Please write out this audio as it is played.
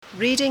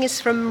Reading is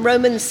from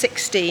Romans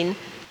 16,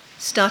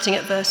 starting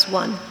at verse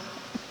 1.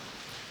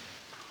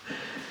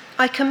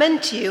 I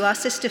commend to you our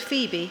sister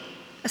Phoebe,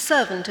 a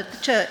servant of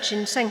the church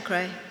in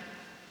Cenchreae.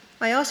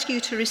 I ask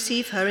you to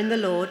receive her in the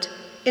Lord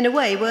in a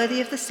way worthy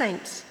of the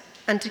saints,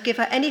 and to give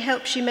her any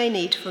help she may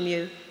need from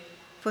you,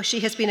 for she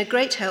has been a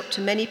great help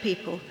to many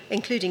people,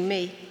 including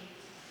me.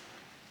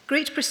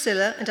 Greet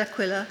Priscilla and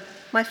Aquila,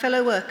 my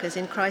fellow workers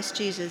in Christ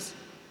Jesus.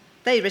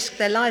 They risked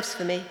their lives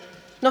for me.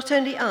 Not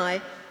only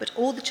I, but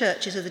all the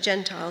churches of the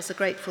Gentiles are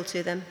grateful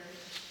to them.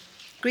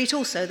 Greet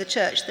also the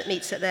church that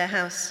meets at their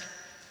house.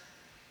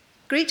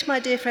 Greet my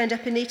dear friend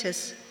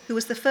Epaenetus, who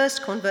was the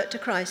first convert to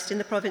Christ in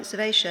the province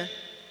of Asia.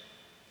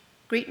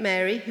 Greet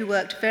Mary, who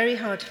worked very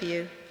hard for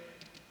you.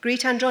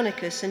 Greet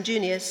Andronicus and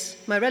Junius,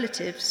 my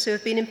relatives, who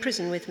have been in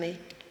prison with me.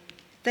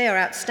 They are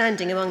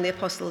outstanding among the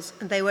apostles,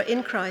 and they were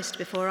in Christ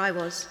before I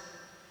was.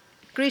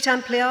 Greet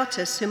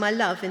Ampliatus, whom I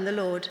love in the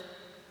Lord.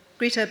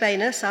 Greet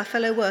Urbanus, our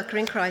fellow worker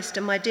in Christ,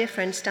 and my dear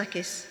friend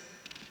Stachys.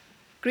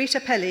 Greet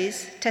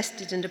Apelles,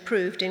 tested and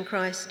approved in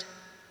Christ.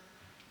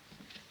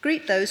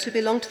 Greet those who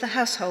belong to the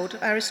household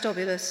of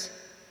Aristobulus.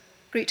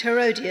 Greet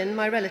Herodion,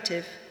 my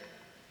relative.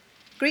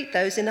 Greet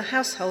those in the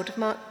household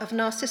of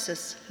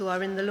Narcissus, who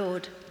are in the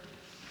Lord.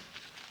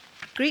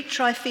 Greet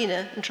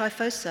Tryphena and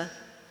Tryphosa,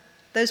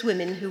 those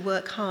women who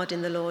work hard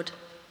in the Lord.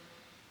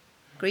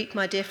 Greet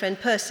my dear friend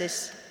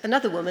Persis,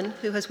 another woman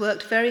who has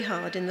worked very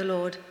hard in the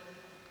Lord.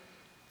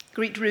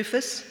 Greet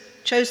Rufus,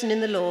 chosen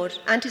in the Lord,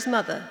 and his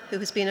mother, who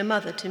has been a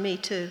mother to me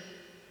too.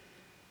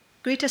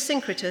 Greet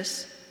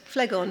Asyncritus,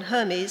 Phlegon,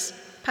 Hermes,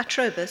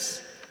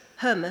 Patrobus,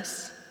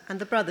 Hermas, and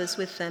the brothers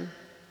with them.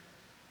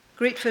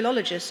 Greet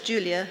Philologus,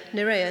 Julia,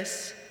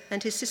 Nereus,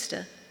 and his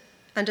sister,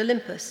 and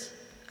Olympus,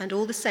 and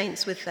all the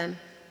saints with them.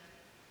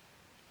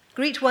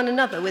 Greet one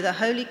another with a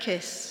holy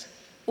kiss.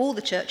 All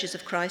the churches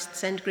of Christ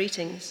send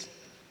greetings.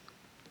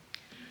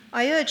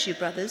 I urge you,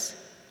 brothers,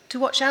 to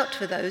watch out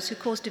for those who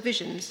cause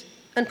divisions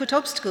and put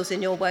obstacles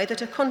in your way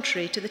that are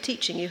contrary to the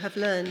teaching you have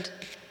learned.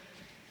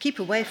 Keep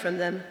away from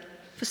them,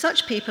 for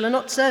such people are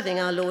not serving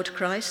our Lord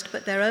Christ,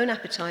 but their own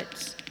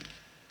appetites.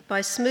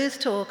 By smooth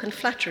talk and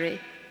flattery,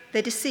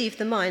 they deceive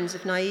the minds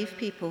of naive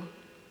people.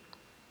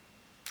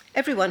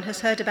 Everyone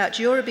has heard about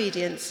your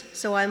obedience,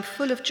 so I am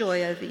full of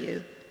joy over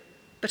you.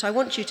 But I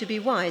want you to be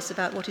wise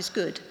about what is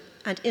good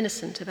and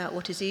innocent about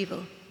what is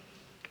evil.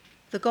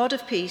 The God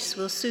of peace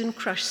will soon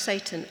crush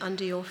Satan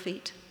under your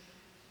feet.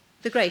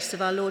 The grace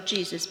of our Lord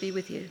Jesus be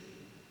with you.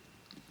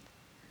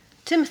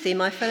 Timothy,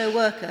 my fellow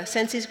worker,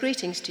 sends his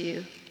greetings to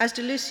you, as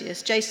do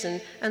Lucius,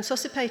 Jason, and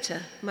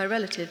Sosipater, my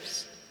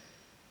relatives.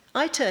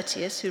 I,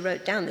 Tertius, who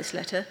wrote down this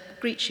letter,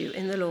 greet you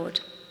in the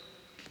Lord.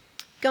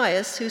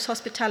 Gaius, whose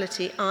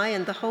hospitality I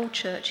and the whole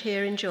church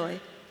here enjoy,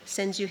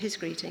 sends you his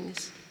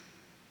greetings.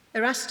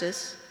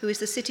 Erastus, who is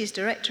the city's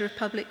director of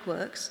public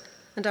works,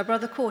 and our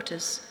brother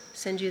Quartus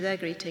send you their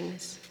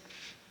greetings.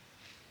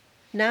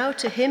 Now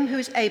to him who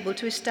is able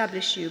to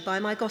establish you by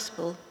my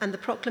gospel and the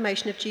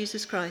proclamation of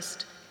Jesus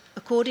Christ,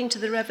 according to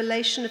the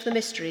revelation of the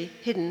mystery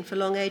hidden for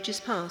long ages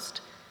past,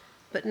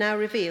 but now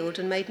revealed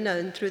and made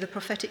known through the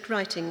prophetic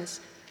writings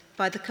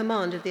by the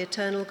command of the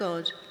eternal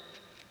God,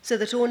 so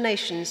that all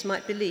nations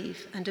might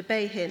believe and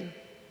obey him.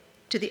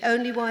 To the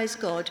only wise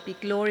God be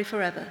glory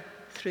forever,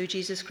 through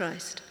Jesus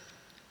Christ.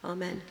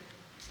 Amen.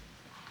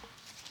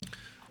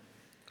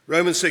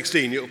 Romans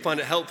 16, you'll find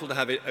it helpful to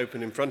have it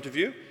open in front of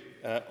you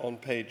on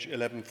page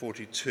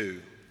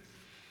 1142.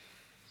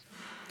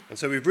 And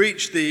so we've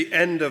reached the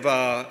end of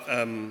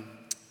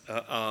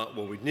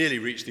we've nearly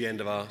reached the end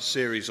of our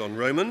series on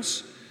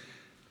Romans,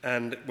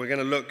 and we're going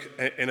to look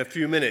in a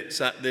few minutes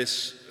at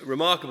this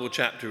remarkable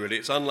chapter, really.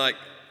 It's unlike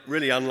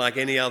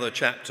any other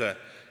chapter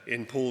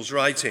in Paul's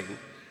writing,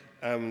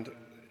 and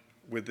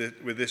with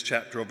this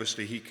chapter,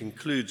 obviously, he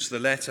concludes the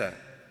letter.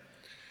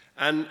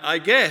 And I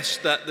guess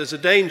that there's a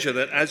danger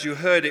that as you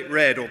heard it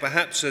read, or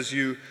perhaps as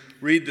you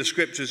read the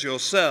scriptures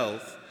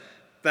yourself,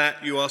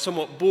 that you are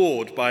somewhat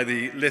bored by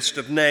the list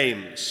of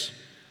names,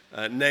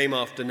 name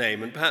after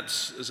name, and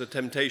perhaps there's a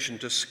temptation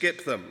to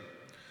skip them.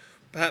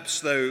 Perhaps,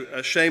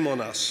 though, shame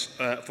on us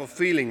for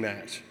feeling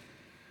that.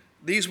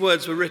 These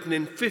words were written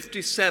in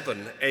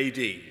 57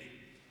 AD,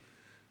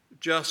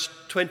 just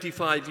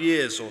 25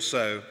 years or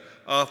so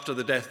after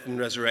the death and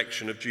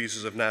resurrection of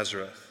Jesus of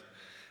Nazareth.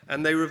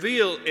 And they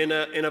reveal in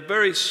a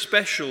very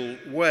special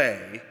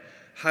way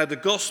how the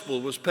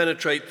gospel was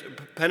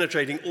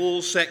penetrating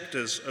all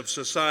sectors of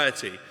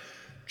society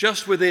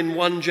just within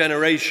one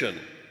generation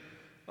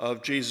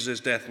of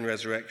Jesus' death and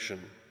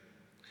resurrection.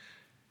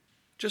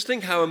 Just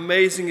think how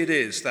amazing it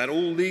is that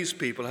all these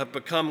people have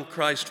become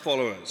Christ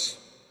followers.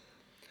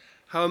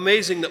 How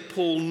amazing that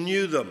Paul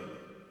knew them,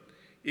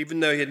 even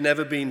though he had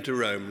never been to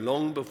Rome,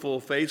 long before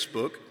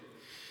Facebook.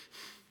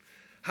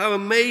 How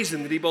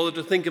amazing that he bothered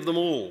to think of them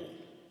all.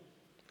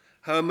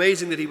 How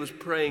amazing that he was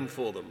praying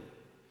for them.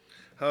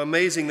 How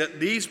amazing that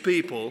these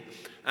people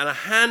and a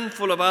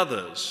handful of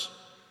others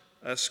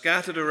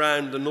scattered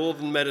around the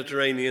northern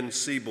Mediterranean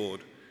seaboard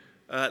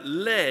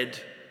led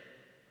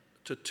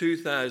to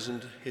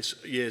 2,000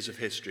 years of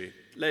history,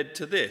 led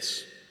to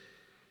this,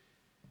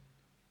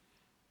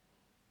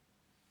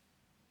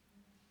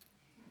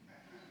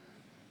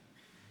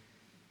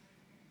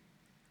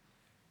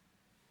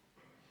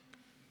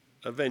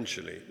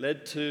 eventually.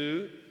 Led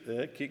to,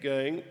 keep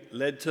going,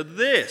 led to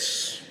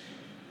this.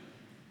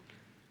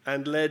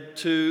 And led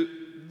to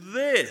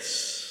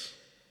this.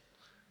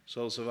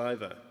 Sole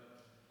survivor.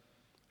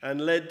 And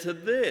led to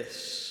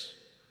this.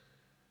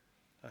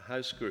 A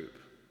house group.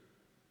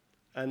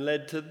 And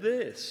led to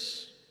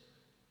this.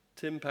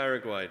 Tim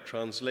Paraguay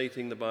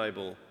translating the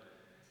Bible.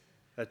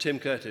 Tim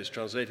Curtis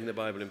translating the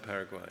Bible in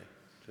Paraguay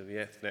to the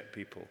ethnic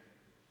people.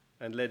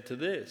 And led to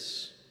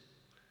this.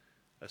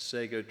 A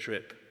Sego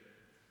trip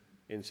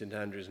in St.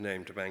 Andrew's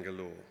name to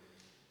Bangalore.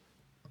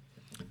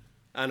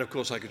 And of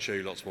course I could show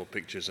you lots more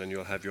pictures and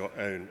you'll have your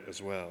own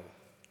as well.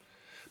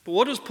 But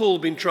what has Paul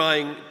been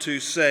trying to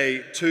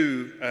say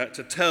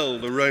to tell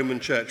the Roman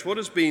church? What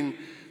has been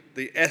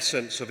the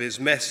essence of his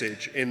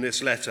message in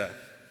this letter?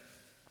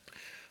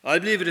 I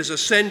believe it is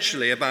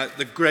essentially about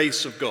the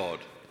grace of God,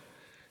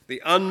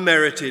 the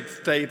unmerited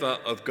favor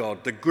of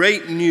God. The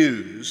great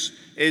news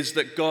is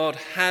that God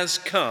has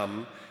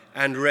come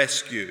and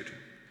rescued.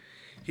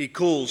 He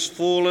calls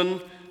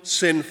fallen,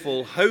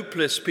 sinful,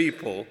 hopeless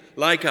people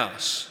like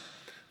us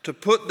to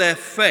put their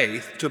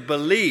faith, to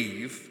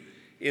believe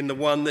in the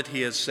one that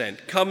he has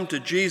sent. Come to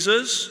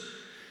Jesus,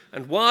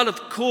 and while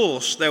of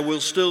course there will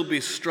still be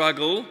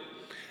struggle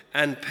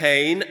and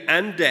pain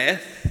and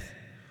death,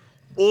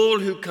 all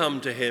who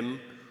come to him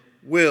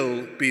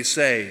will be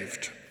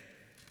saved.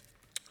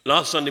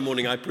 Last Sunday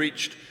morning I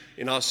preached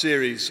in our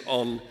series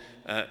on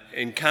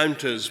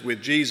encounters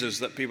with Jesus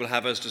that people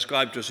have as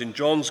described to us in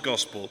John's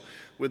Gospel,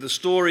 with the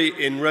story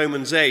in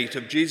Romans 8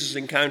 of Jesus'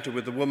 encounter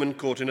with the woman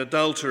caught in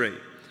adultery.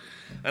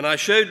 And I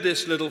showed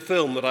this little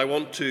film that I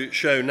want to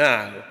show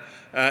now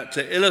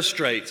to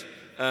illustrate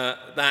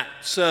that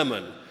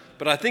sermon.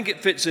 But I think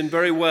it fits in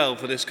very well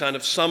for this kind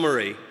of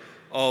summary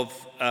of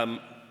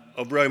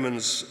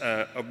Romans,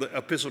 of the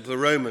epistle to the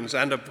Romans,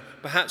 and of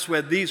perhaps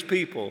where these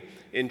people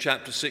in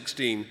chapter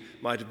 16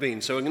 might have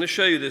been. So I'm going to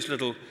show you this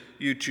little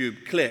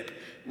YouTube clip.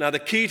 Now the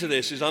key to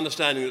this is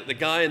understanding that the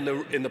guy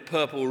in the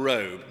purple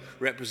robe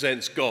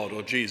represents God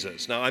or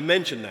Jesus. Now I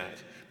mention that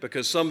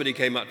because somebody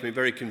came up to me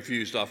very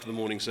confused after the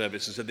morning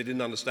service and said they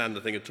didn't understand the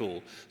thing at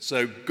all.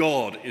 So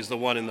God is the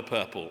one in the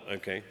purple,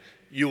 okay?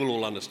 You will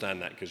all understand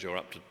that because you're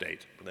up to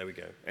date. But there we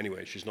go.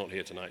 Anyway, she's not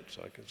here tonight,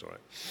 so it's all right.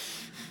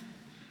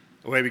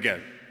 Away we go.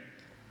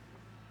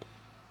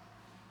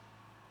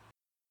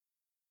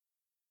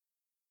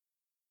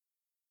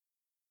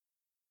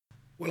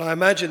 Well, I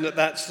imagine that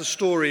that's the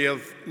story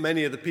of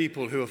many of the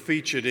people who are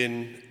featured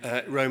in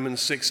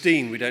Romans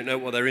 16. We don't know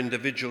what their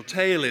individual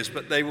tale is,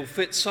 but they will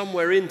fit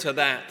somewhere into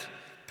that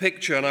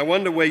picture. And I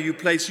wonder where you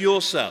place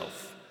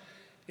yourself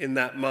in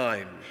that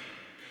mime.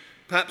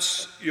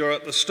 Perhaps you're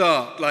at the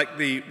start, like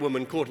the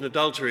woman caught in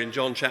adultery in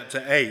John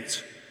chapter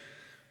 8,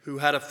 who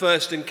had a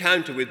first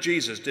encounter with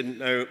Jesus, didn't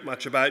know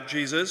much about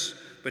Jesus,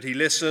 but he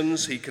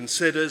listens, he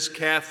considers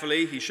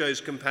carefully, he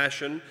shows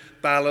compassion,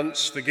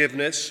 balance,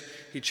 forgiveness.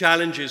 He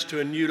challenges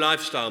to a new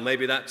lifestyle.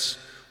 Maybe that's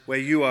where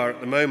you are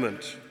at the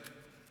moment.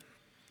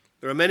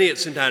 There are many at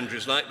St.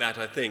 Andrew's like that,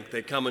 I think.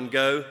 They come and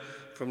go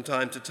from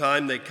time to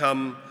time. They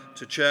come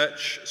to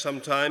church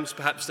sometimes.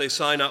 Perhaps they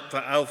sign up for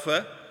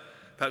Alpha.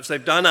 Perhaps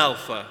they've done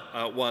Alpha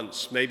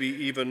once, maybe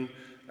even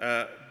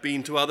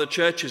been to other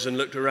churches and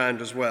looked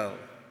around as well.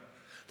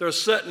 There are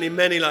certainly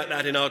many like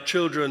that in our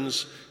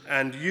children's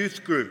and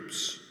youth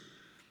groups.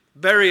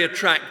 Very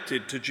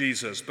attracted to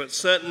Jesus, but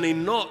certainly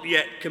not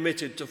yet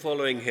committed to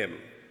following him.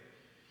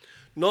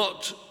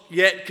 Not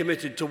yet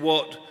committed to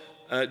what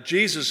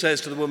Jesus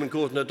says to the woman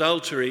caught in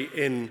adultery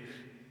in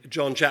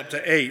John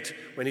chapter 8,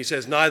 when he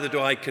says, "Neither do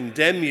I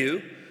condemn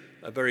you,"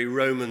 a very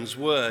Romans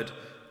word,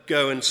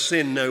 "go and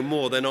sin no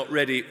more." They're not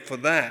ready for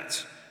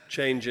that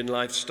change in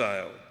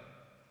lifestyle.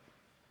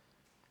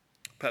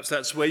 Perhaps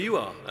that's where you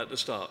are at the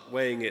start,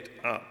 weighing it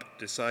up,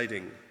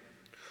 deciding.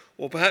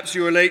 Or perhaps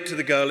you relate to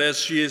the girl as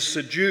she is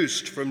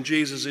seduced from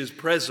Jesus'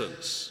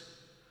 presence.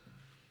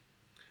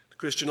 The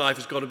Christian life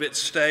has got a bit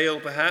stale,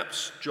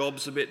 perhaps.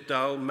 Job's a bit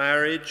dull.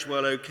 Marriage,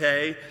 well,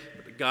 okay.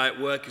 But the guy at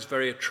work is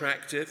very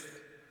attractive.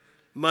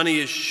 Money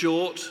is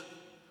short.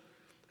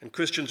 And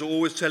Christians are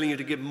always telling you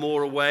to give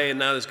more away. And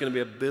now there's going to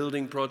be a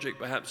building project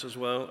perhaps as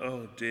well.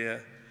 Oh,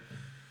 dear.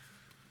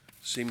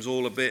 Seems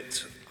all a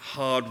bit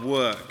hard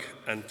work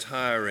and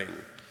tiring.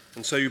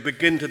 And so you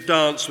begin to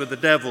dance with the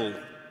devil.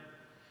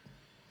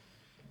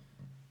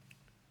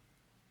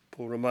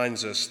 Paul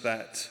reminds us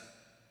that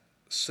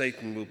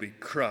Satan will be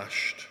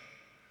crushed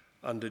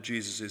under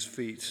Jesus'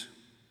 feet.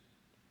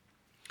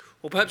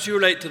 Or perhaps you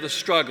relate to the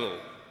struggle.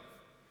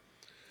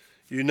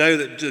 You know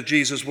that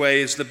Jesus'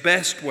 way is the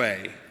best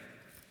way.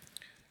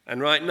 And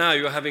right now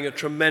you're having a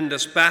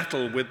tremendous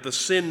battle with the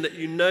sin that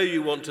you know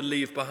you want to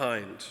leave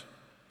behind.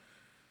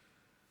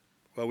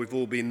 Well, we've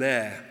all been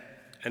there.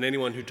 And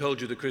anyone who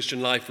told you the Christian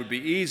life would be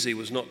easy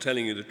was not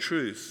telling you the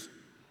truth.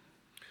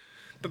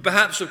 But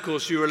perhaps, of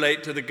course, you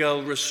relate to the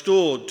girl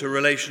restored to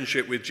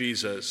relationship with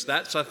Jesus.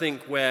 That's, I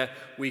think, where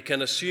we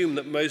can assume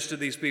that most of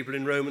these people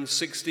in Romans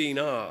 16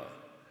 are.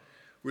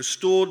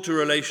 Restored to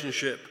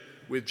relationship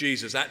with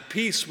Jesus, at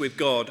peace with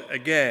God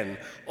again,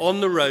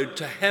 on the road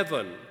to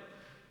heaven,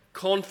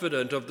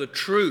 confident of the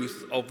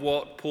truth of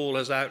what Paul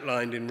has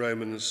outlined in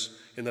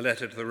the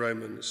letter to the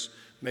Romans.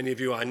 Many of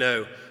you, I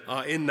know,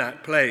 are in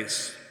that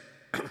place.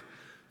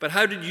 But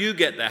how did you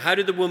get there? How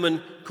did the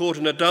woman caught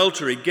in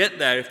adultery get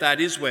there, if that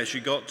is where she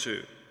got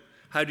to?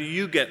 How do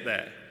you get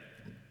there?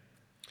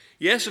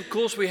 Yes, of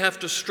course, we have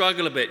to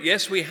struggle a bit.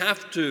 Yes, we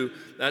have to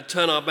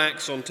turn our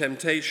backs on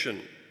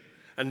temptation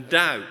and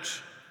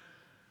doubt.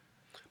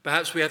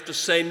 Perhaps we have to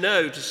say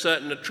no to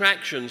certain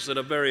attractions that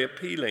are very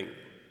appealing.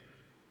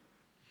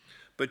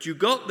 But you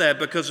got there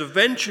because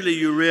eventually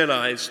you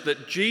realized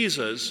that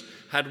Jesus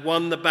had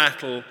won the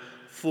battle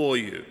for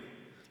you.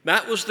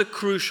 That was the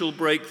crucial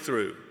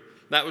breakthrough.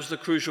 That was the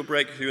crucial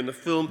breakthrough in the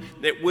film.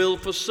 It will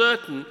for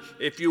certain,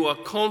 if you are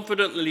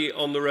confidently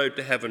on the road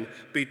to heaven,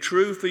 be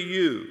true for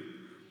you.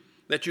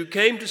 That you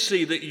came to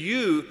see that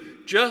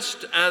you,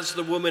 just as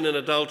the woman in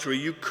adultery,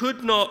 you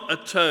could not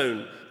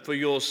atone for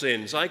your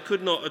sins. I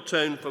could not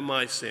atone for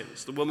my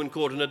sins. The woman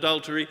caught in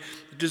adultery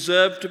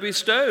deserved to be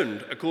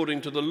stoned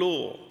according to the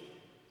law.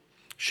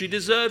 She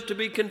deserved to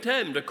be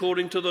condemned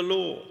according to the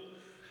law,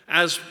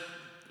 as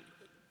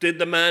did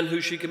the man who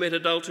she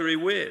committed adultery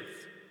with.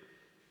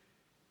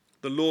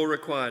 The law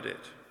required it.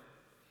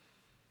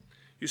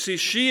 You see,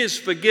 she is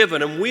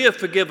forgiven and we are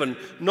forgiven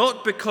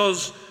not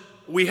because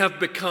we have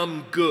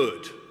become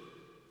good.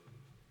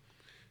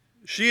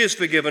 She is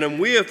forgiven and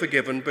we are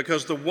forgiven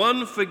because the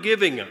one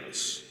forgiving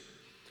us,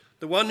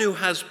 the one who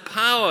has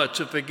power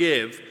to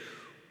forgive,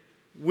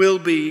 will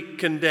be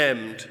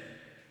condemned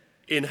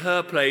in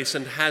her place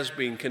and has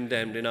been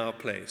condemned in our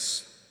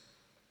place.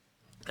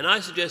 And I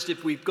suggest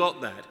if we've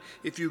got that,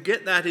 if you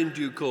get that in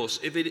due course,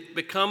 if it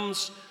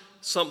becomes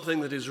something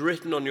that is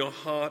written on your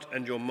heart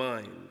and your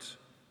mind,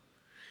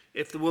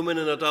 if the woman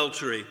in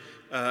adultery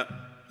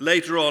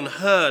later on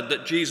heard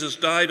that Jesus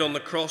died on the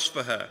cross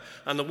for her,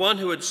 and the one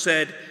who had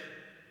said,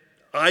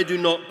 "I do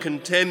not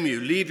condemn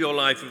you, leave your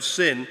life of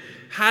sin,"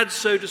 had,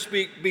 so to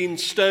speak, been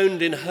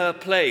stoned in her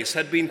place,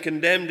 had been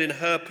condemned in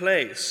her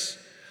place,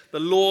 the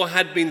law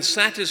had been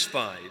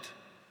satisfied.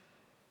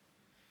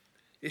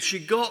 If she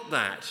got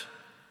that,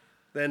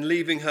 then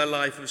leaving her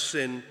life of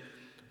sin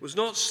was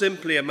not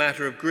simply a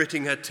matter of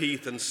gritting her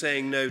teeth and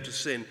saying no to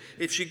sin.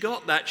 If she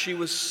got that, she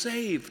was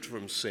saved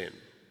from sin.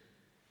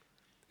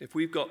 If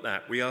we've got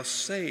that, we are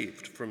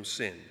saved from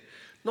sin,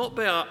 not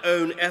by our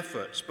own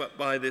efforts, but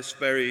by this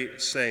very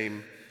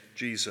same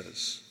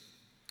Jesus.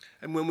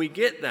 And when we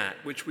get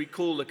that, which we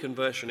call the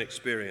conversion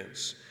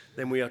experience,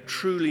 then we are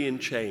truly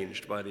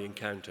changed by the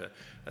encounter,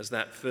 as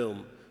that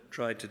film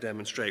tried to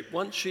demonstrate.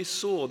 Once she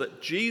saw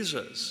that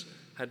Jesus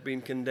had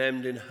been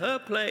condemned in her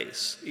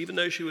place, even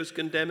though she was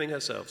condemning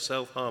herself,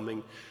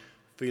 self-harming,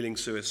 feeling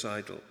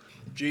suicidal,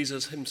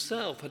 Jesus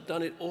himself had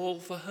done it all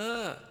for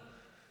her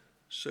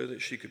so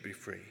that she could be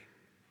free.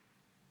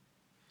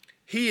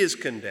 He is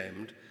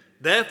condemned.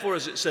 Therefore,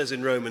 as it says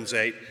in Romans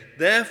 8,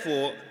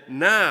 therefore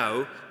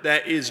now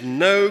there is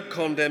no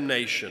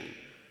condemnation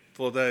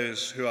for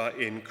those who are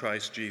in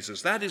Christ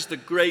Jesus. That is the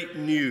great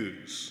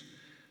news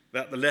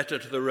that the letter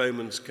to the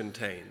Romans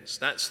contains.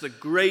 That's the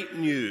great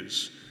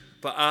news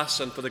for us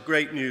and for the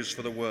great news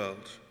for the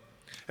world.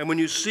 And when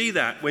you see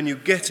that, when you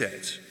get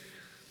it,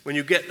 when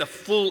you get the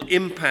full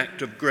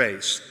impact of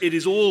grace, it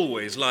is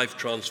always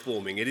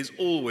life-transforming. It is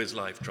always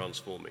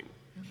life-transforming.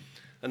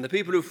 And the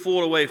people who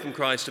fall away from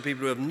Christ are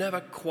people who have never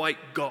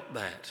quite got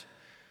that.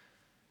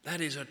 That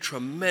is a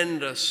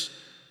tremendous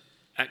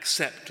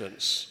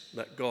acceptance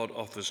that God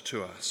offers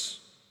to us.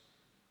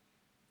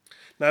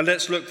 Now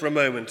let's look for a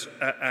moment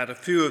at a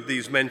few of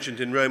these mentioned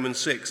in Romans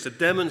 6 to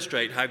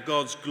demonstrate how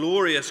God's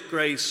glorious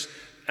grace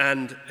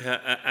and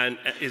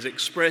is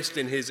expressed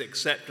in his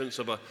acceptance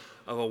of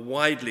a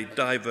widely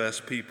diverse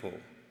people.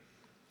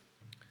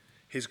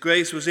 His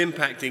grace was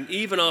impacting,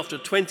 even after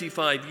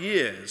 25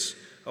 years,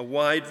 a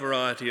wide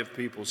variety of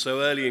people so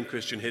early in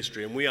Christian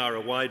history, and we are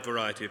a wide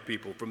variety of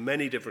people from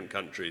many different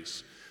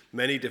countries,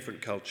 many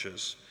different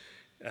cultures,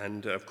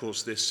 and of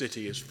course this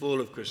city is full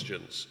of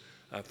Christians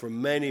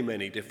from many,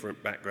 many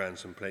different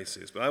backgrounds and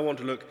places. But I want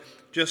to look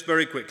just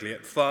very quickly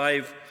at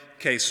 5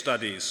 case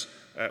studies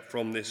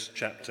from this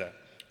chapter.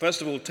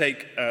 First of all,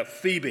 take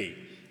Phoebe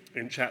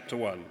in chapter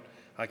 1.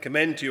 I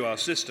commend to you our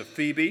sister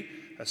Phoebe,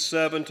 a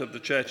servant of the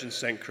church in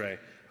Cenchreae.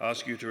 I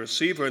ask you to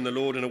receive her in the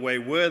Lord in a way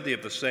worthy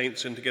of the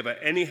saints and to give her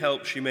any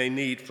help she may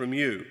need from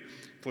you,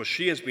 for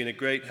she has been a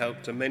great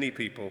help to many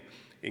people,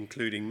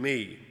 including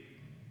me.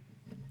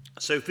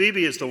 So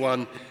Phoebe is the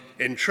one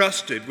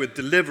entrusted with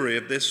delivery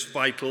of this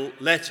vital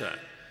letter.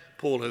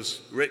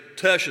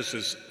 Tertius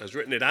has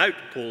written it out.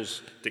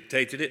 Paul's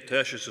dictated it.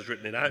 Tertius has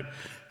written it out.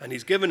 And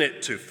he's given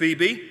it to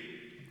Phoebe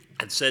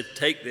and said,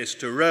 take this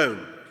to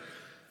Rome.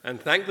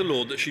 And thank the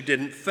Lord that she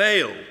didn't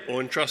fail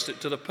or entrust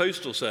it to the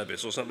postal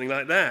service or something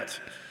like that.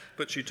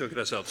 But she took it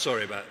herself.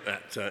 Sorry about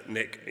that,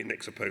 Nick.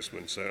 Nick's a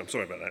postman, so I'm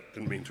sorry about that.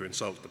 Didn't mean to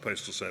insult the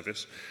postal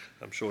service.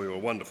 I'm sure you're a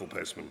wonderful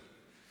postman.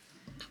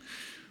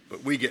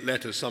 But we get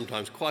letters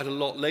sometimes quite a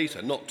lot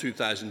later, not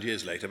 2,000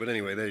 years later, but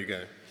anyway, there you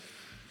go.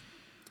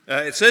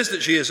 It says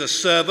that she is a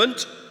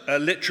servant,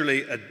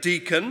 literally a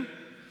deacon,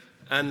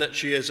 and that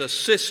she is a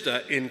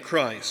sister in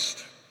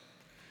Christ.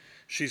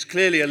 She's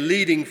clearly a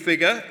leading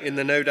figure in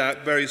the no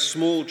doubt very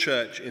small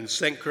church in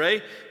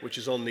Cenchreae, which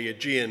is on the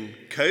Aegean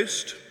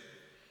coast.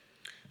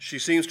 She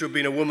seems to have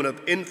been a woman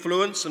of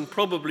influence and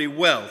probably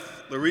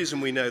wealth. The reason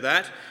we know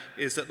that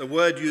is that the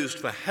word used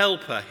for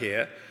helper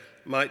here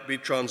might be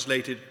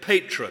translated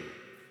patron.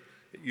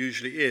 It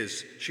usually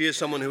is. She is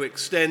someone who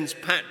extends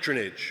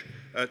patronage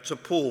to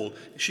Paul.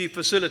 She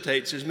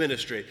facilitates his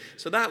ministry.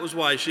 So that was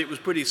why it was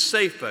pretty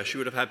safe for her. She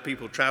would have had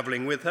people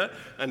traveling with her,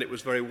 and it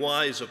was very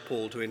wise of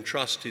Paul to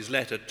entrust his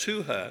letter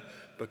to her,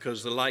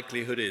 because the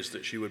likelihood is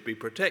that she would be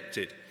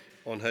protected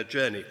on her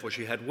journey, for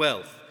she had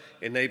wealth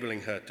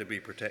enabling her to be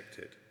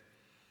protected.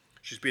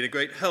 She's been a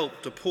great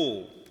help to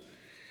Paul.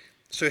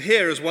 So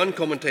here, as one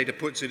commentator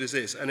puts it, is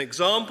this: an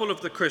example of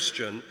the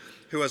Christian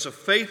who, as a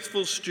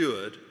faithful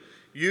steward,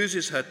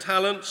 uses her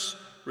talents,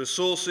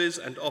 resources,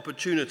 and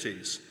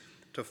opportunities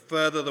to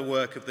further the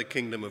work of the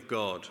kingdom of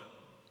God.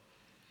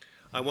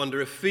 I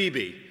wonder if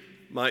Phoebe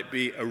might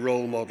be a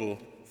role model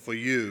for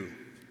you.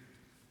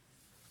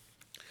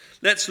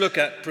 Let's look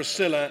at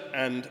Priscilla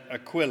and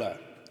Aquila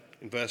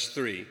in verse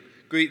 3.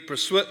 Greet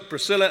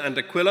Priscilla and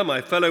Aquila,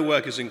 my fellow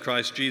workers in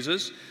Christ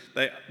Jesus.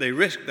 They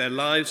risked their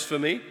lives for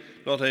me.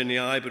 Not only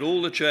I, but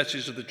all the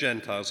churches of the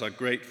Gentiles are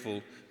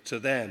grateful to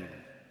them.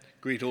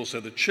 Greet also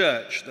the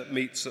church that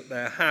meets at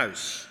their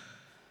house.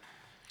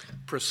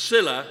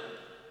 Priscilla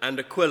and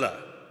Aquila.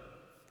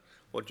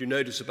 What do you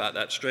notice about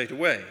that straight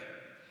away?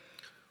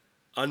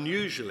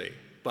 Unusually,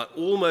 but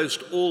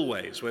almost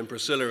always when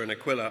Priscilla and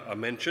Aquila are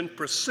mentioned,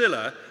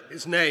 Priscilla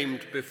is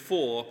named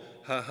before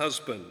her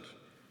husband.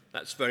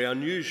 That's very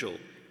unusual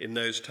in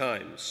those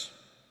times.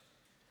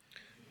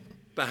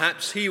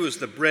 Perhaps he was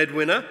the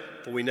breadwinner,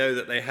 for we know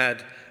that they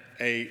had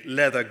a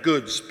leather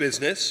goods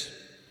business.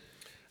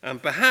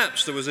 And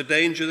perhaps there was a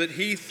danger that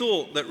he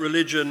thought that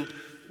religion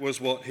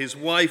was what his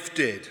wife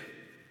did.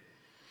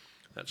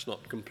 That's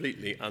not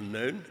completely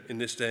unknown in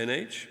this day and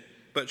age,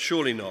 but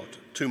surely not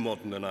too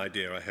modern an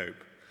idea, I hope.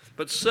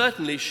 But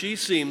certainly she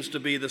seems to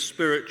be the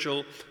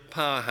spiritual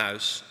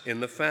powerhouse in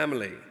the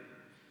family.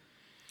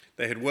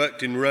 They had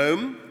worked in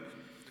Rome,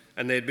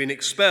 and they had been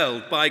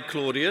expelled by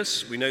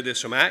Claudius, we know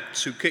this from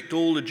Acts, who kicked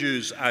all the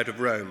Jews out of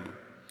Rome.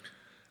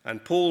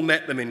 And Paul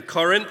met them in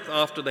Corinth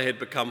after they had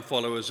become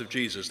followers of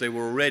Jesus. They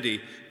were already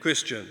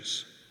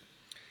Christians.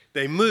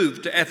 They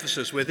moved to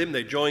Ephesus with him.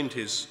 They joined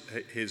his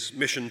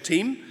mission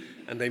team,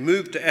 and they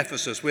moved to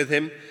Ephesus with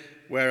him,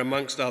 where,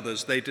 amongst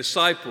others, they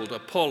discipled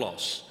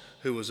Apollos,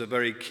 who was a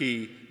very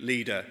key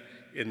leader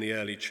in the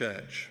early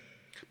church.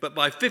 But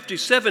by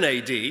 57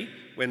 AD,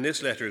 when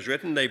this letter is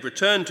written, they've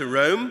returned to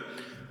Rome,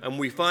 and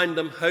we find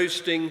them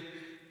hosting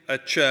a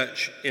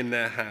church in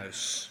their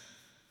house.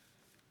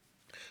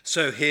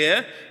 So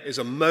here is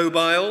a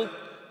mobile,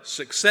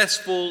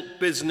 successful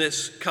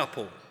business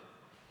couple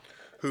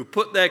who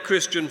put their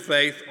Christian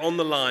faith on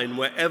the line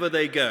wherever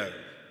they go.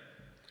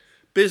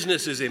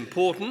 Business is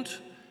important,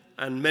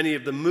 and many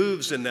of the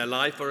moves in their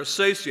life are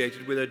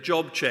associated with a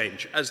job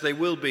change, as they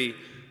will be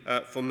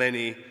for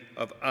many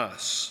of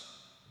us.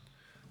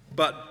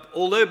 But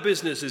although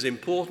business is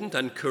important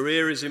and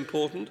career is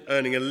important,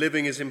 earning a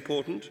living is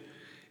important,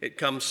 it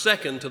comes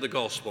second to the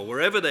gospel.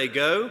 Wherever they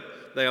go,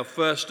 they are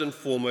first and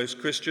foremost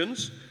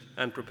Christians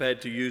and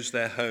prepared to use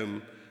their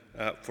home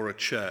for a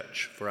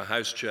church, for a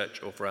house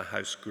church or for a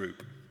house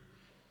group.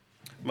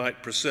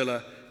 Might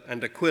Priscilla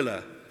and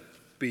Aquila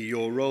be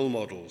your role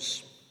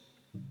models?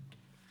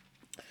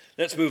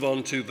 Let's move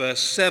on to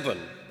verse 7.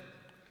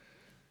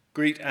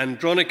 Greet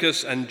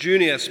Andronicus and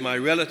Junius, my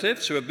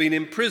relatives, who have been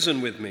in prison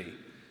with me.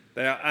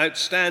 They are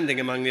outstanding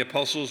among the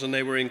apostles, and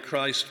they were in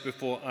Christ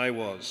before I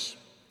was.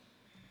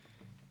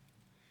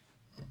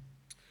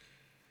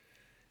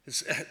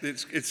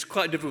 It's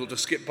quite difficult to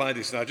skip by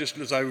this now. Just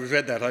as I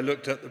read that, I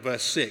looked at the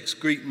verse 6.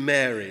 Greet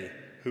Mary,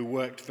 who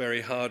worked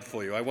very hard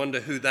for you. I wonder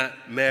who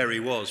that Mary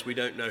was. We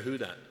don't know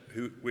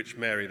which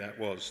Mary that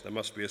was. There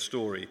must be a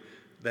story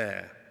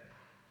there.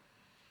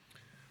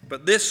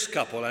 But this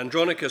couple,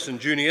 Andronicus and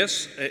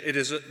Junius,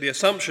 the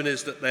assumption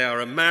is that they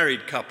are a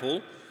married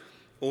couple,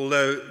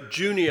 although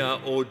Junia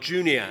or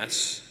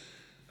Junias,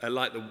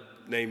 like the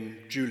name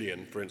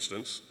Julian, for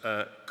instance,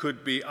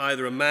 could be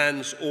either a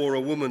man's or a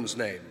woman's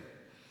name.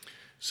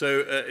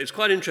 So it's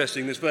quite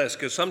interesting, this verse,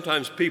 because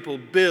sometimes people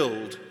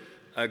build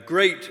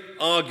great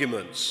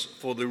arguments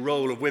for the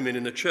role of women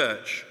in the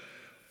church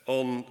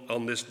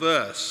on this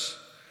verse.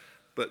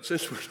 But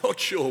since we're not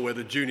sure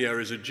whether Junia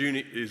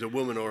is a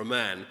woman or a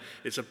man,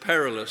 it's a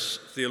perilous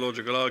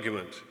theological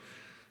argument.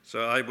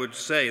 So I would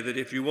say that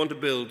if you want to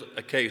build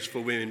a case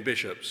for women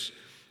bishops,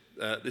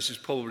 this is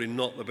probably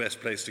not the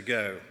best place to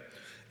go.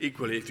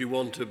 Equally, if you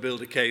want to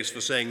build a case for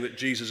saying that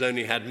Jesus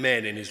only had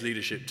men in his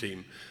leadership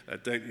team,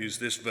 don't use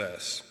this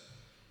verse.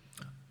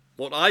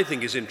 What I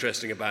think is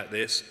interesting about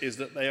this is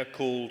that they are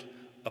called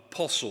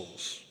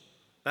apostles.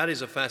 That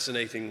is a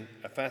fascinating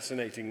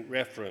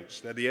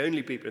reference. They're the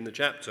only people in the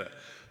chapter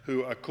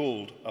who are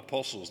called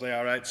apostles. They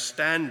are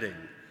outstanding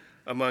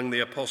among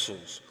the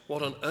apostles.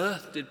 What on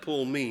earth did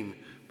Paul mean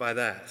by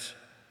that?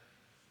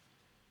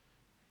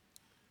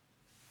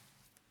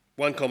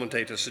 One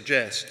commentator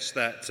suggests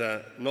that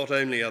not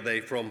only are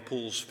they from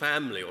Paul's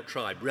family or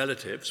tribe,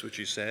 relatives, which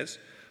he says,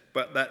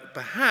 but that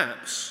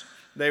perhaps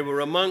they were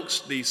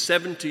amongst the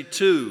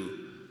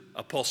 72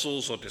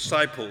 apostles or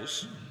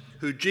disciples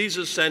who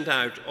Jesus sent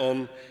out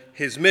on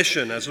his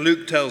mission, as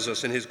Luke tells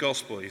us in his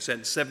gospel. He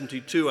sent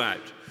 72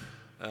 out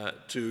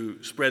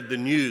to spread the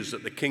news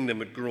that the kingdom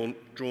had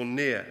drawn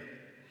near.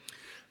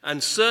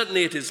 And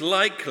certainly it is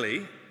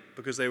likely,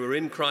 because they were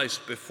in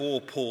Christ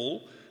before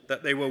Paul,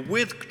 that they were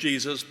with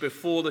Jesus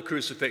before the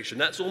crucifixion.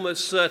 That's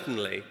almost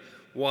certainly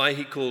why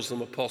he calls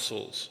them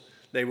apostles.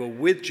 They were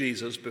with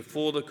Jesus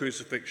before the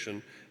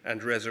crucifixion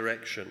and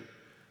resurrection,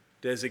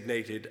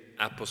 designated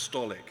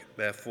apostolic,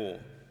 therefore.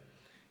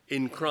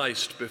 In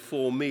Christ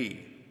before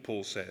me,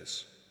 Paul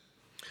says.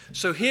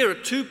 So here are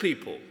two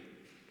people.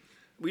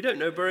 We don't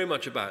know very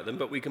much about them,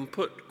 but we can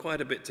put quite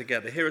a bit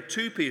together. Here are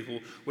two people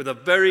with a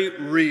very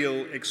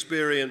real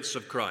experience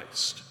of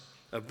Christ,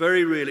 a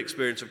very real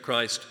experience of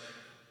Christ,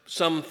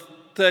 some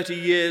 30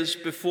 years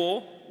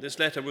before this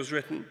letter was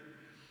written,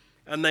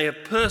 and they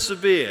have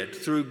persevered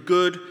through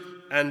good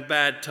and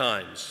bad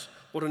times.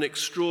 What an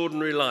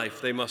extraordinary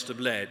life they must have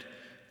led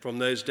from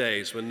those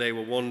days when they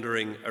were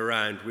wandering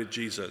around with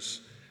Jesus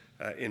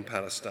in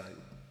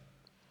Palestine.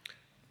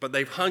 But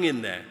they've hung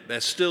in there, they're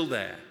still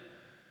there,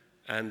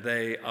 and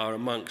they are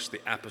amongst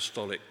the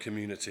apostolic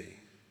community.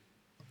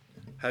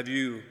 Have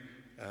you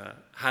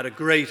had a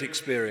great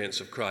experience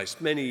of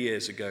Christ many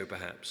years ago,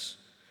 perhaps?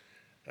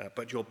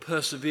 But you're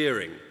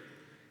persevering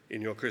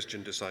in your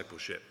Christian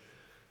discipleship?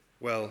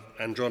 Well,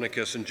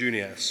 Andronicus and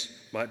Junias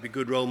might be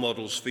good role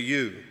models for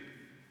you.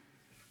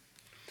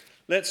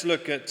 Let's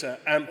look at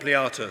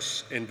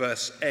Ampliatus in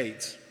verse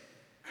 8.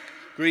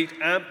 Greet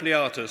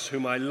Ampliatus,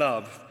 whom I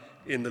love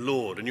in the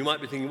Lord. And you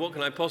might be thinking, what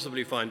can I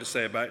possibly find to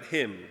say about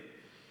him?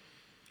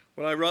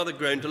 Well, I've rather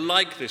grown to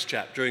like this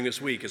chap during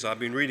this week as I've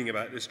been reading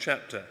about this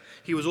chapter.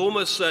 He was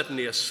almost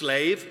certainly a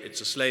slave.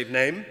 It's a slave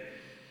name.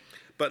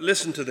 But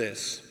listen to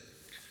this.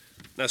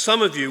 Now,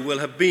 some of you will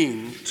have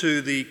been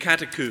to the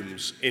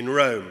catacombs in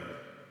Rome.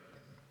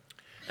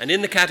 And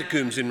in the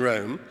catacombs in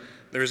Rome,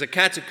 there is a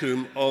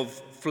catacomb of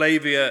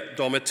Flavia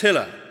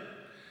Domitilla.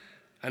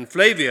 And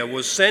Flavia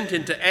was sent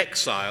into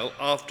exile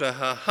after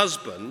her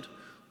husband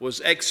was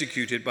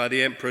executed by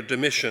the Emperor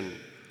Domitian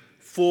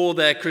for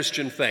their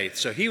Christian faith.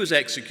 So he was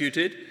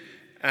executed,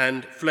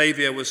 and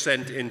Flavia was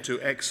sent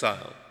into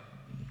exile.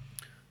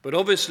 But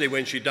obviously,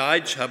 when she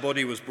died, her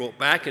body was brought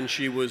back, and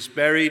she was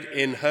buried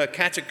in her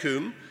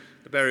catacomb,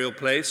 the burial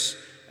place,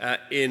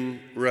 in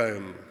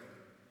Rome.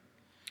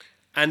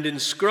 And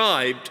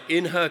inscribed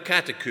in her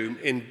catacomb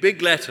in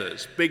big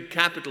letters, big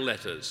capital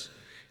letters,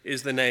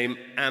 is the name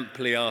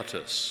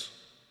Ampliatus.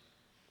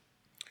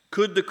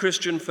 Could the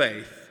Christian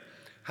faith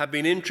have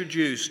been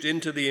introduced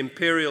into the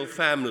imperial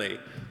family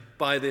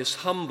by this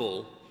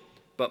humble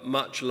but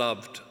much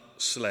loved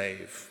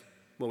slave?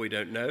 Well, we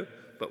don't know,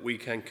 but we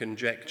can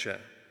conjecture.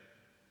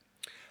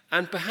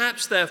 And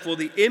perhaps, therefore,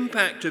 the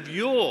impact of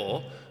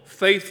your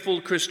faithful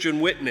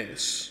Christian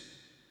witness.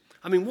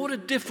 I mean, what a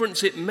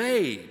difference it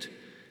made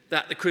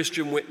that the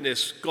Christian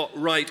witness got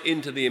right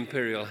into the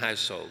imperial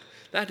household.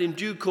 That in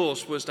due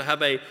course was to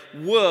have a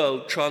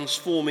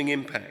world-transforming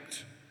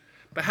impact.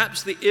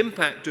 Perhaps the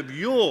impact of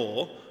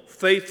your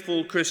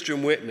faithful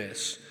Christian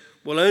witness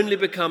will only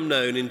become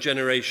known in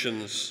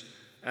generations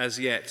as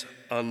yet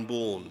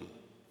unborn.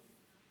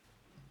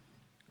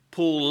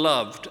 Paul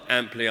loved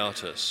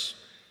Ampliatus.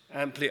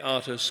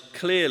 Ampliatus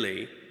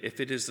clearly, if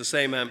it is the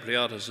same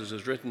Ampliatus as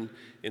is written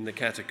in the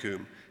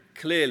catacomb,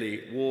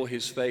 clearly wore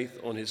his faith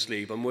on his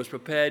sleeve and was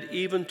prepared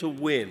even to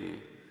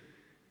win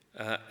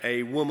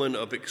a woman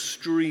of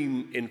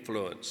extreme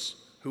influence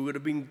who would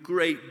have been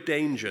great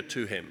danger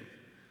to him,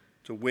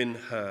 to win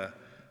her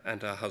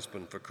and her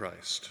husband for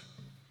Christ.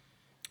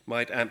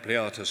 Might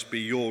Ampliatus be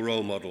your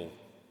role model?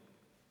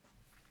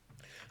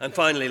 And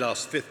finally,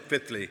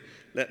 fifthly,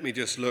 let me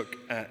just look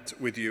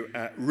with you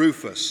at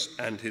Rufus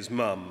and his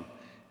mum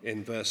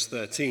in verse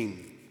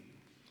 13.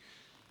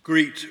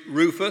 Greet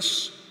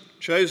Rufus,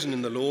 chosen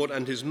in the Lord,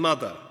 and his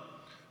mother,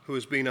 who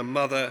has been a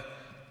mother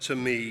to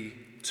me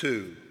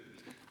too.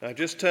 Now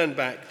just turn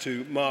back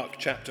to Mark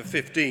chapter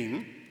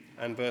 15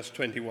 and verse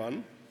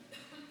 21,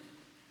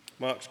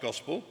 Mark's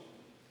Gospel.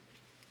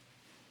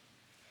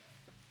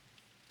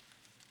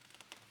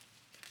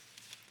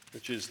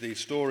 Which is the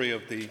story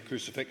of the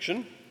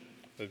crucifixion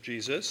of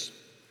Jesus.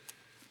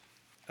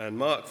 And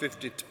Mark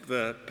 50,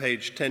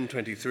 page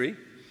 1023.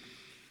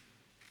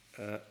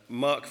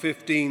 Mark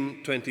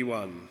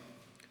 15:21.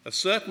 A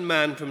certain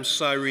man from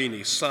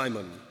Cyrene,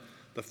 Simon,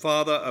 the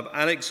father of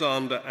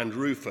Alexander and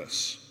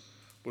Rufus,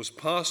 was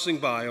passing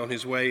by on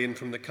his way in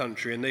from the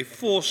country, and they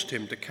forced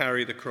him to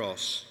carry the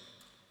cross.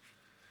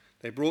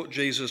 They brought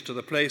Jesus to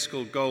the place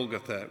called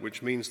Golgotha,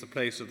 which means the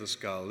place of the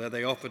skull. There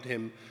they offered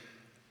him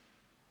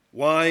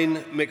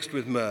wine mixed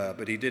with myrrh,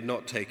 but he did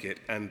not take it,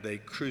 and they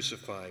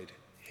crucified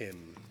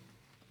him.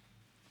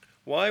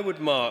 Why would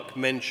Mark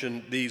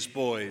mention these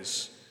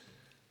boys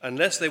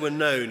unless they were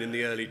known in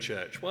the early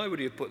church. Why would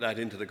he have put that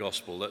into the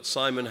gospel, that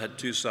Simon had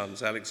two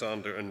sons,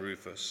 Alexander and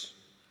Rufus?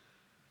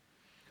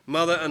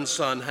 Mother and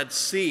son had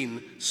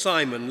seen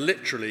Simon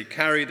literally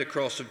carry the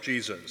cross of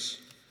Jesus.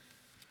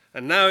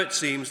 And now it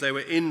seems they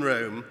were in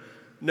Rome,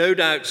 no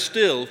doubt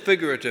still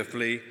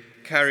figuratively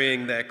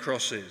carrying their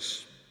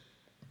crosses.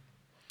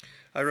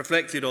 I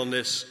reflected on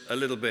this a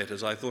little bit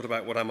as I thought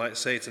about what I might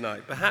say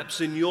tonight.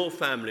 Perhaps in your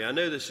family, I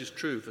know this is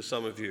true for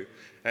some of you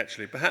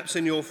actually, perhaps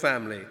in your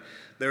family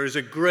there is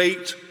a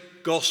great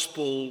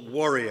gospel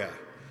warrior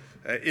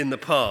in the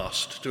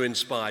past to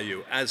inspire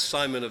you, as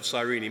Simon of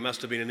Cyrene. He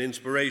must have been an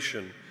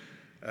inspiration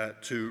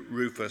to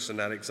Rufus and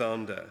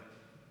Alexander.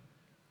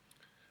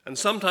 And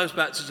sometimes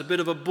perhaps it's a bit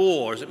of a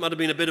bore, as it might have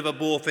been a bit of a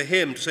bore for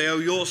him to say, oh,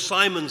 you're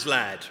Simon's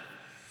lad.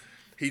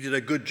 He did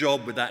a good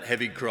job with that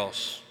heavy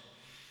cross.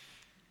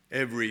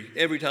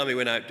 Every time he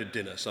went out to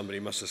dinner, somebody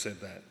must have said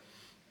that.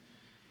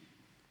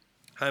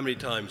 How many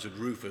times had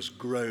Rufus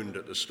groaned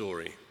at the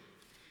story?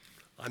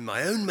 I'm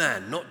my own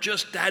man, not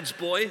just Dad's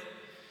boy.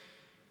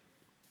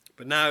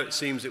 But now it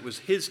seems it was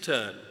his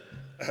turn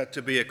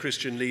to be a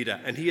Christian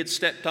leader, and he had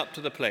stepped up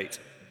to the plate,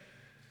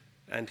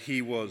 and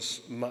he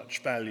was much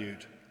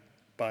valued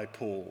by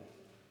Paul.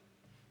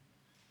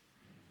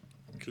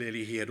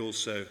 Clearly he had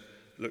also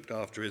looked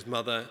after his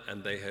mother,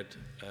 and they had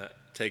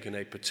taken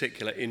a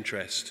particular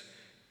interest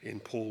in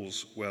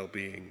Paul's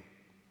well-being.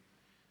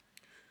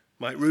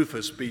 Might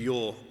Rufus be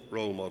your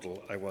role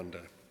model, I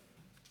wonder?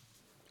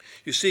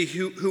 You see,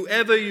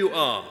 whoever you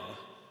are,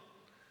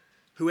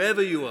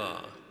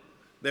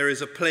 there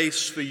is a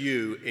place for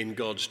you in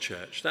God's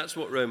church. That's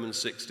what Romans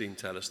 16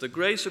 tells us. The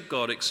grace of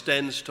God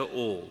extends to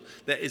all.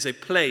 There is a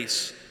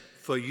place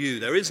for you.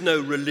 There is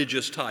no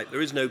religious type. There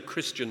is no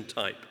Christian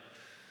type.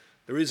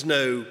 There is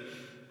no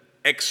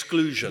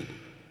exclusion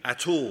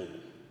at all.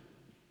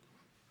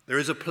 There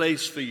is a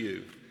place for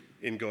you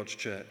in God's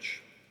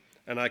church.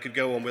 And I could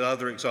go on with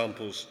other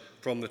examples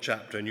from the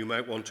chapter, and you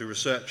might want to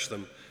research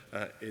them.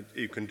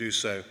 You can do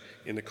so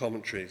in the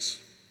commentaries.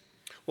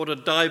 What a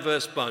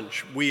diverse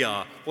bunch we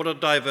are. What a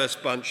diverse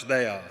bunch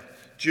they are.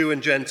 Jew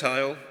and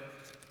Gentile,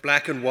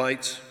 black and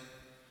white,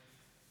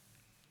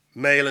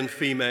 male and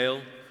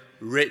female,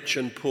 rich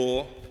and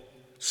poor,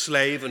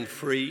 slave and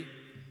free.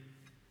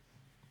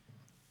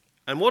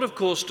 And what, of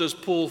course, does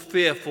Paul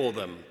fear for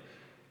them?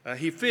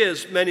 He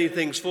fears many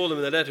things for them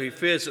in the letter. He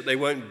fears that they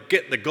won't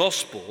get the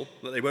gospel,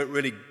 that they won't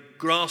really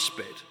grasp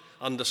it,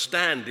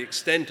 understand the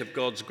extent of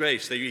God's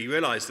grace. He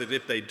realizes that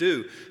if they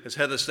do, as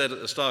Heather said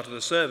at the start of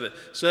the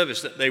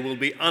service, that they will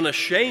be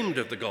unashamed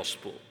of the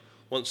gospel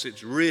once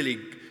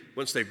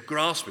they've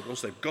grasped it,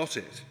 once they've got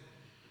it.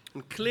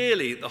 And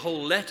clearly the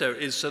whole letter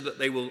is so that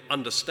they will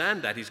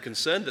understand that. He's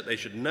concerned that they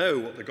should know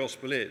what the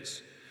gospel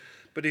is.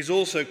 But he's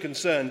also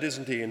concerned,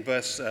 isn't he, in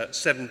verse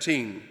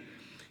 17,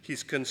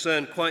 he's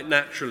concerned quite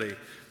naturally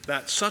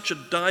that such a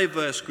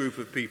diverse group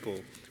of people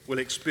will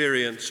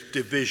experience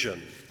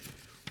division.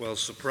 Well,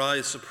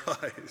 surprise,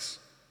 surprise.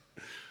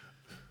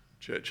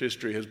 Church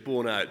history has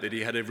borne out that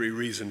he had every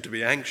reason to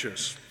be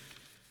anxious.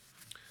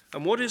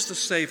 And what is the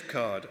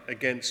safeguard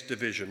against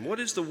division? What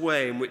is the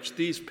way in which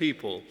these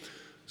people,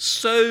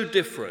 so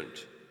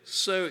different,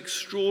 so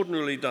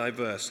extraordinarily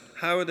diverse,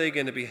 how are they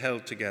going to be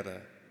held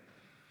together?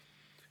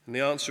 And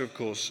the answer, of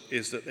course,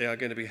 is that they are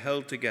going to be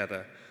held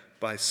together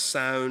by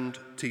sound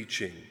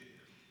teaching,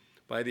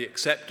 by the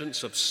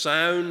acceptance of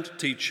sound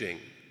teaching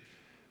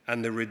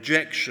and the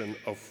rejection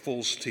of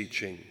false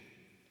teaching.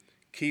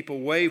 Keep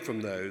away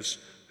from those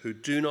who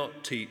do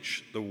not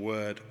teach the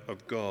word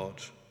of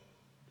God.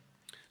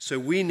 So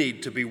we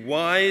need to be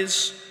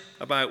wise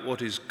about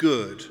what is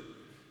good,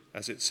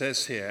 as it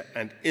says here,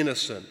 and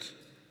innocent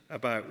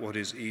about what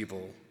is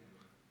evil.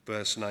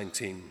 Verse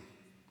 19.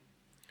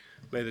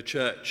 May the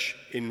church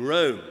in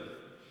Rome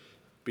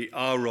be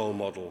our role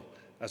model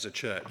as a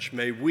church.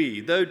 May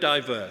we, though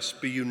diverse,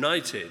 be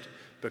united,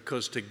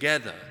 because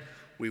together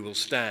we will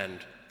stand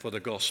for the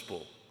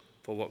gospel,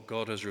 for what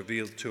God has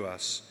revealed to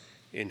us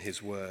in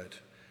his word.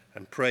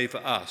 And pray for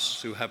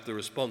us who have the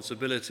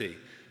responsibility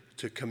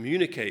to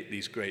communicate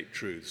these great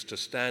truths, to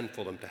stand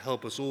for them, to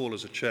help us all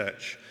as a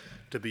church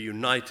to be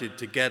united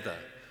together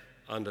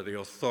under the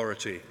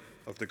authority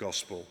of the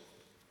gospel.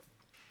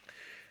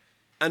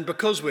 And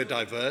because we're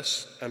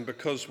diverse, and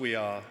because we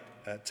are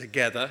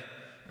together,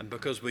 and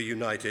because we're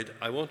united,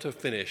 I want to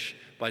finish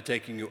by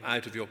taking you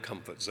out of your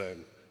comfort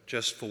zone,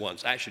 just for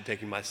once. Actually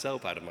taking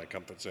myself out of my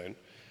comfort zone.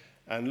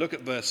 And look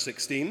at verse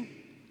 16.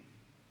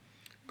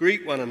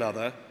 Greet one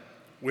another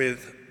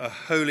with a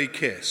holy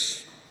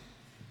kiss.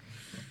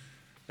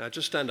 Now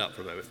just stand up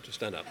for a moment, just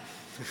stand up.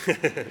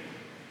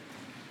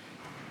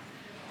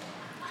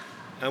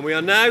 And we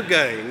are now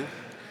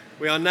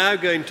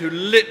going to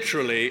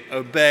literally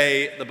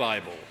obey the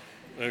Bible,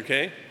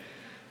 okay?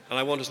 And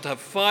I want us to have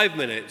 5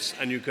 minutes,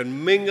 and you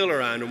can mingle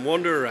around and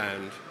wander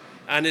around,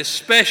 and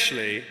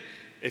especially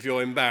if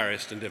you're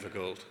embarrassed and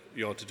difficult,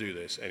 you ought to do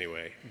this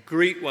anyway.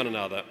 Greet one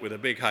another with a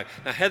big hug.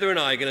 Now, Heather and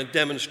I are going to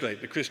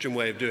demonstrate the Christian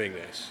way of doing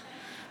this.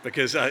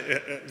 because I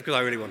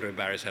really want to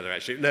embarrass Heather,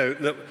 actually.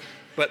 No,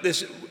 but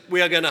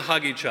we are going to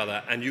hug each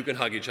other, and you can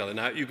hug each other.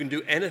 Now, you can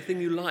do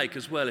anything you like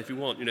as well if you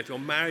want. If you're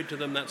married to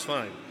them, that's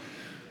fine.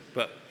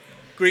 But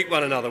greet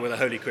one another with a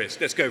holy kiss.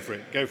 Let's go for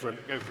it. Go for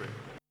it. Go for it.